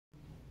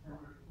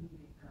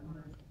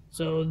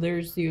So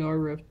there's the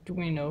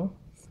RFDuino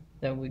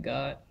that we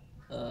got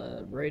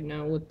right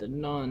now with the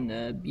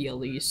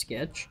non-BLE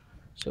sketch.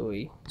 So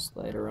we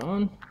slide her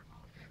on,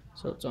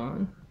 so it's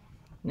on.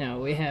 Now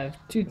we have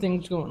two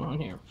things going on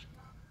here.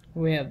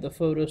 We have the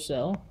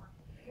photocell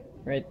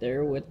right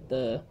there with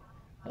the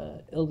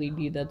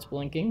LED that's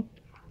blinking,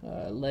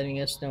 letting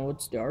us know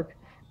it's dark.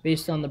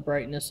 Based on the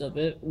brightness of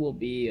it will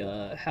be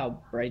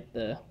how bright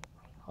the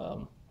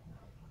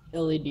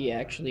LED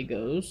actually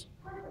goes.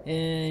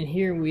 And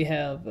here we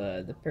have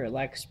the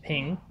parallax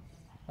ping,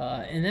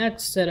 and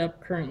that's set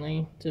up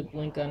currently to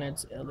blink on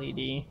its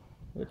LED,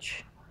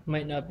 which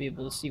might not be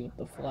able to see with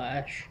the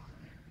flash.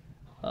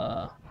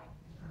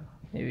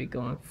 Maybe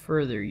going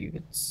further you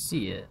could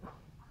see it.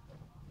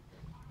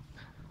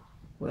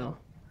 Well,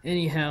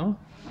 anyhow,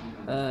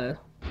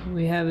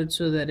 we have it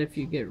so that if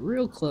you get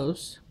real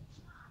close,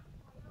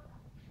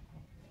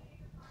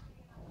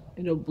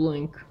 it'll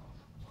blink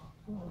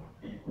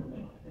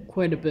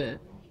quite a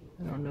bit.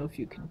 I don't know if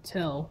you can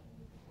tell.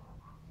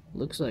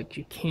 Looks like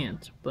you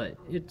can't, but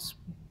it's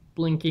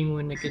blinking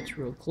when it gets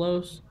real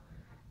close,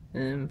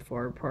 and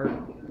far apart,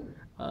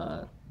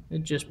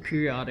 it just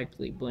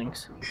periodically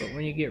blinks. But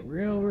when you get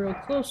real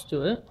close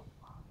to it,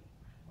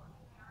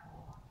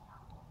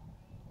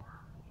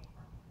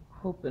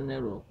 hoping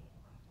it'll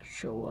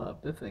show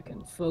up if I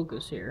can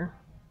focus here.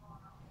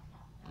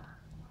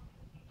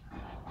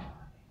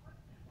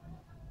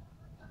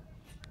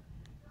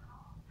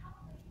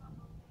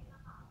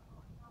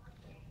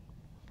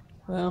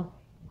 Well,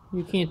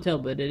 you can't tell,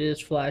 but it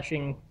is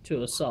flashing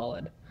to a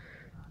solid.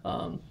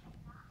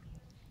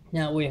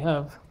 Now we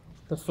have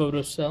the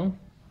photocell.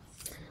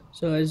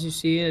 So as you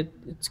see,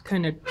 it's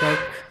kind of dark.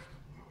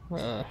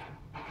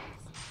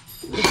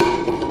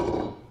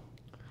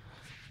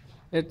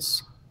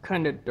 It's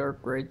kind of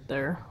dark right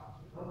there.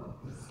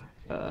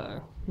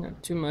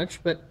 Not too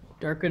much, but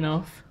dark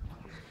enough.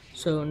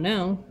 So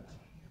now,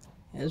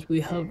 as we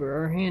hover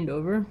our hand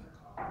over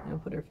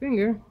and put our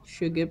finger, it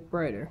should get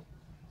brighter.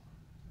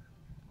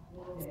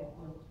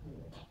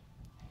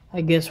 I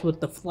guess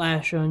with the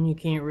flash on you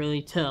can't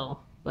really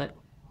tell, but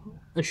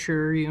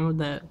assure you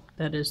that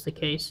that is the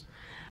case.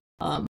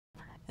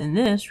 And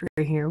this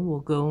right here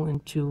will go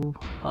into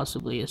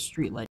possibly a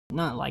street light,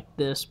 not like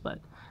this, but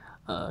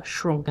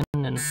shrunken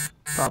and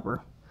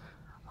proper.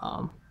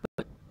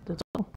 But that's all.